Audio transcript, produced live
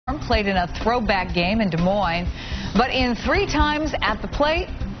Played in a throwback game in Des Moines, but in 3 times at the plate,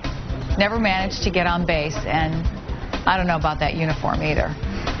 never managed to get on base, and I don't know about that uniform either.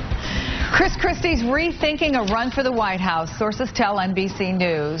 Christie's rethinking a run for the White House, sources tell NBC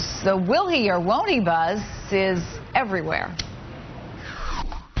News. The will he or won't he buzz is everywhere.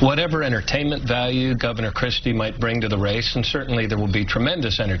 Whatever entertainment value Governor Christie might bring to the race, and certainly there will be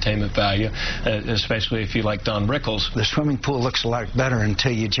tremendous entertainment value, especially if you like Don Rickles. The swimming pool looks a lot better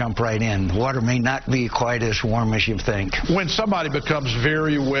until you jump right in. The water may not be quite as warm as you think. When somebody becomes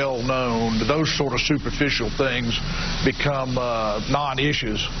very well known, those sort of superficial things become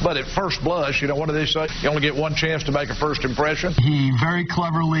non-issues. But at first blush, you know, what do they say? You only get one chance to make a first impression. He very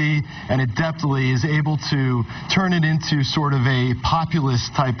cleverly and adeptly is able to turn it into sort of a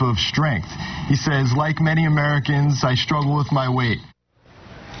populist type of strength. He says, like many Americans, I struggle with my weight.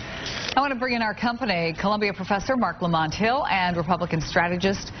 I want to bring in our company, Columbia professor Marc Lamont Hill and Republican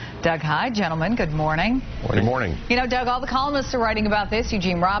strategist Doug Heye. Gentlemen, good morning. Good morning. You know, Doug, all the columnists are writing about this.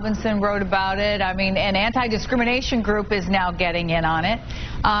 Eugene Robinson wrote about it. I mean, an anti-discrimination group is now getting in on it.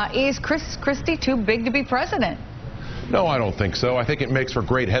 Is Christie too big to be president? No, I don't think so. I think it makes for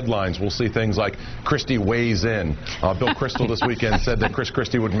great headlines. We'll see things like Christie weighs in. Bill Kristol this weekend said that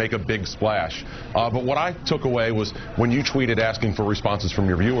Christie would make a big splash. But what I took away was when you tweeted asking for responses from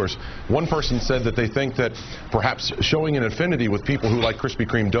your viewers, one person said that they think that perhaps showing an affinity with people who like Krispy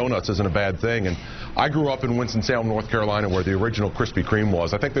Kreme donuts isn't a bad thing. And I grew up in Winston-Salem, North Carolina, where the original Krispy Kreme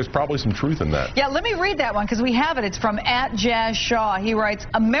was. I think there's probably some truth in that. Yeah, let me read that one because we have it. It's from @JazzShaw. He writes,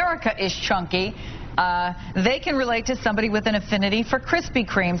 America is chunky. They can relate to somebody with an affinity for Krispy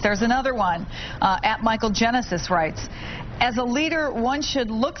Kremes. There's another one. @MichaelGenesis writes, as a leader, one should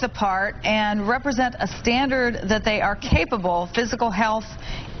look the part and represent a standard that they are capable. Physical health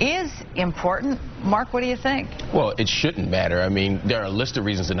is important. Marc, what do you think? Well, it shouldn't matter. I mean, there are a list of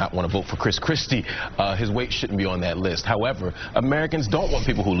reasons to not want to vote for Christie. His weight shouldn't be on that list. However, Americans don't want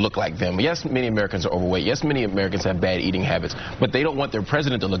people who look like them. Yes, many Americans are overweight. Yes, many Americans have bad eating habits. But they don't want their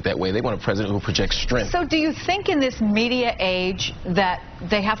president to look that way. They want a president who projects strength. So do you think in this media age that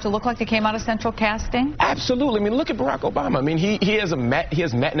they have to look like they came out of central casting? Absolutely. I mean, look at Barack Obama. I mean, he has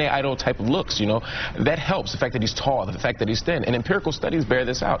matinee idol type of looks, you know. That helps. The fact that he's tall, the fact that he's thin. And empirical studies bear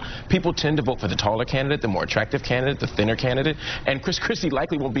this out. People tend to vote for the taller candidate, the more attractive candidate, the thinner candidate. And Christie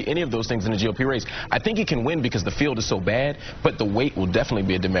likely won't be any of those things in the GOP race. I think he can win because the field is so bad, but the weight will definitely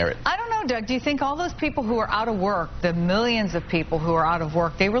be a demerit. I don't know, Doug. Do you think all those people who are out of work, the millions of people who are out of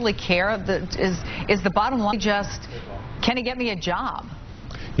work, they really care? Is the bottom line just, can he get me a job?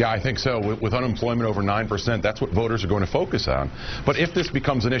 Yeah, I think so. With unemployment over 9%, that's what voters are going to focus on. But if this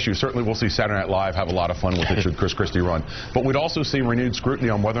becomes an issue, certainly we'll see Saturday Night Live have a lot of fun with it should Christie run. But we'd also see renewed scrutiny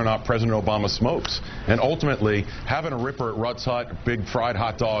on whether or not President Obama smokes. And ultimately, having a Ripper at Rutt's Hut, big fried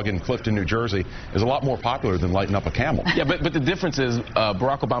hot dog in Clifton, New Jersey, is a lot more popular than lighting up a Camel. Yeah, but the difference is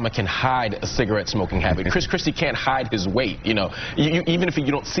Barack Obama can hide a cigarette smoking habit. Christie can't hide his weight. You know, even if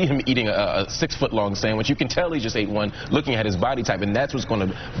you don't see him eating a 6-foot-long sandwich, you can tell he just ate one looking at his body type, and that's what's going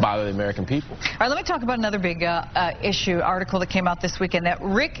to bother the American people. All right, let me talk about another big article that came out this weekend, that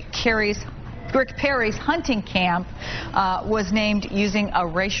Rick Perry's hunting camp was named using a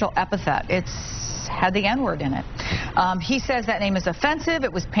racial epithet. It's had the N-word in it. He says that name is offensive.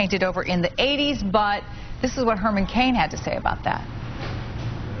 It was painted over in the 80s, but this is what Herman Cain had to say about that.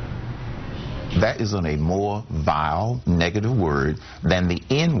 That isn't a more vile, negative word than the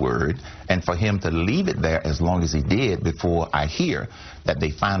N-word, and for him to leave it there as long as he did before I hear that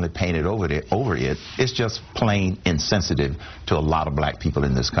they finally painted over it, it's just plain insensitive to a lot of black people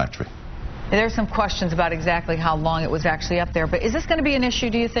in this country. There's some questions about exactly how long it was actually up there, but is this going to be an issue,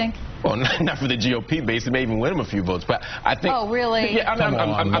 do you think? Well, not for the GOP base. It may even win him a few votes, but I think... Oh, really? Yeah,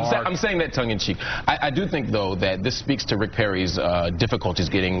 I'm saying that tongue-in-cheek. I do think, though, that this speaks to Rick Perry's difficulties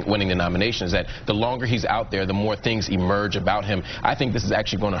winning the nominations, that the longer he's out there, the more things emerge about him. I think this is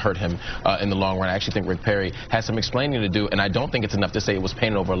actually going to hurt him in the long run. I actually think Rick Perry has some explaining to do, and I don't think it's enough to say it was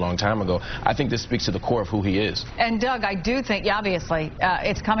painted over a long time ago. I think this speaks to the core of who he is. And, Doug, I do think, obviously,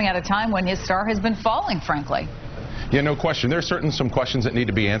 it's coming at a time when his star has been falling, frankly. Yeah, no question. There are certainly some questions that need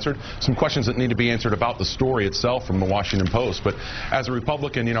to be answered, some questions that need to be answered about the story itself from the Washington Post. But as a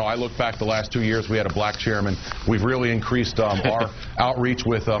Republican, you know, I look back the last 2 years, we had a black chairman. We've really increased our outreach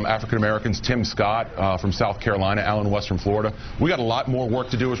with African Americans. Tim Scott from South Carolina, Alan West from Florida. We got a lot more work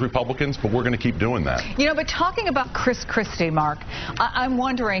to do as Republicans, but we're going to keep doing that. You know, but talking about Christie, Marc, I'm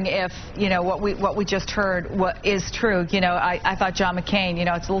wondering if, you know, what we just heard is true. You know, I thought John McCain, you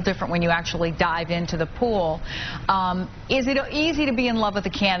know, it's a little different when you actually dive into the pool. Is it easy to be in love with a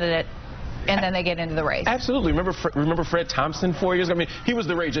candidate and then they get into the race. Absolutely. Remember Fred Thompson 4 years ago? I mean, he was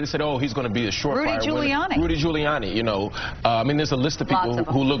the rage. They said, oh, he's going to be a surefire winner. Rudy Giuliani, you know. I mean, there's a list of people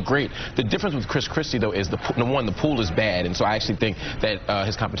who look great. The difference with Chris Christie, though, is the pool is bad, and so I actually think that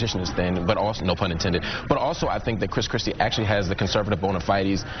his competition is thin, but also, no pun intended, but also I think that Chris Christie actually has the conservative bona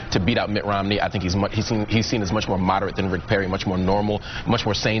fides to beat out Mitt Romney. I think he's seen as much more moderate than Rick Perry, much more normal, much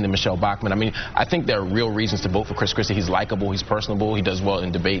more sane than Michelle Bachmann. I mean, I think there are real reasons to vote for Chris Christie. He's likable, he's personable, he does well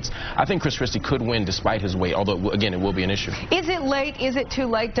in debates. I think Chris Christie could win despite his weight, although, again, it will be an issue. Is it late? Is it too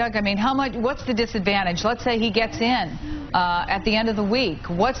late, Doug? I mean, what's the disadvantage? Let's say he gets in at the end of the week.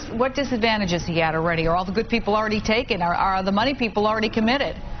 What disadvantages he had already? Are all the good people already taken? Are the money people already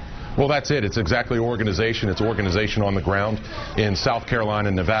committed? Well, that's it. It's exactly organization. It's organization on the ground in South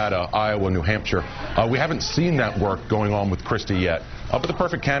Carolina, Nevada, Iowa, New Hampshire. We haven't seen that work going on with Christie yet. But the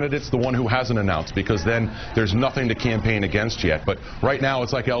perfect candidate's the one who hasn't announced, because then there's nothing to campaign against yet. But right now,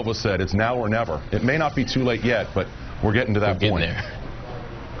 it's like Elvis said, it's now or never. It may not be too late yet, but we're getting to that point. There.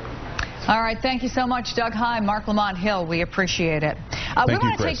 All right, thank you so much, Doug Heye, Marc Lamont Hill. We appreciate it. We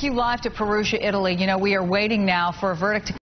want to take you live to Perugia, Italy. You know, we are waiting now for a verdict to